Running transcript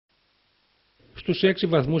Στους 6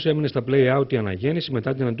 βαθμούς έμεινε στα play-out η Αναγέννηση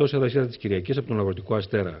μετά την εντός έδρας ήττα της Κυριακής από τον Αγροτικό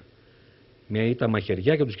Αστέρα. Μια ήττα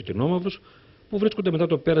μαχαιριά για τους κυτρινόμαυρους που βρίσκονται μετά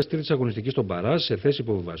το πέρας τρίτης αγωνιστικής στον Παράζ σε θέση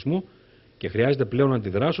υποβιβασμού και χρειάζεται πλέον να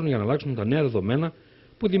αντιδράσουν για να αλλάξουν τα νέα δεδομένα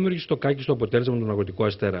που δημιούργησε το κάκιστο αποτέλεσμα με τον Αγροτικό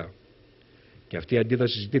Αστέρα. Και αυτή η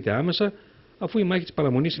αντίδραση ζητείται άμεσα, αφού η μάχη της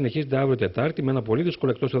παραμονής συνεχίζεται αύριο Τετάρτη με ένα πολύ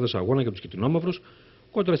δύσκολο εκτός έδρας αγώνα για τους κυτρινόμαυρους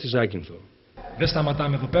κόντρα στη Ζάκυνθο. Δεν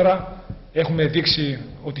σταματάμε εδώ πέρα. Έχουμε δείξει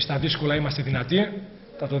ότι στα δύσκολα είμαστε δυνατοί.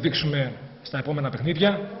 Θα το δείξουμε στα επόμενα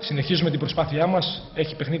παιχνίδια. Συνεχίζουμε την προσπάθειά μας.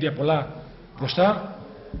 Έχει παιχνίδια πολλά μπροστά.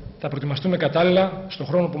 Θα προετοιμαστούμε κατάλληλα στον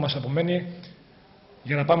χρόνο που μας απομένει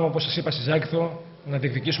για να πάμε, όπως σας είπα, στη Ζάκυνθο να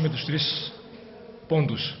διεκδικήσουμε τους 3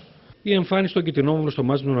 πόντους. Η εμφάνιση των κυτρινόμαυρων στο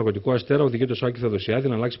μάτς με τον Αγροτικό Αστέρα οδηγεί τον Σάκη Θεοδοσιάδη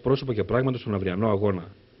να αλλάξει πρόσωπο και πράγματα στον αυριανό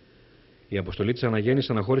αγώνα. Η αποστολή της Αναγέννησης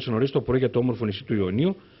αναχώρησε νωρίς το πρωί για το όμορφο νησί του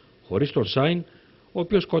Ιωνίου, χωρίς τον Σάιν, ο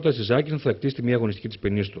οποίος κόντρα στη Ζάκυνθο θα εκτίσει τη μία αγωνιστική της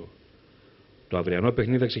πενίστου. Το αυριανό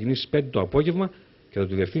παιχνίδι θα ξεκινήσει στις 5 το απόγευμα και θα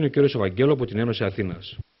το διευθύνει ο κ. Ευαγγέλου από την Ένωση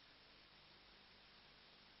Αθήνας.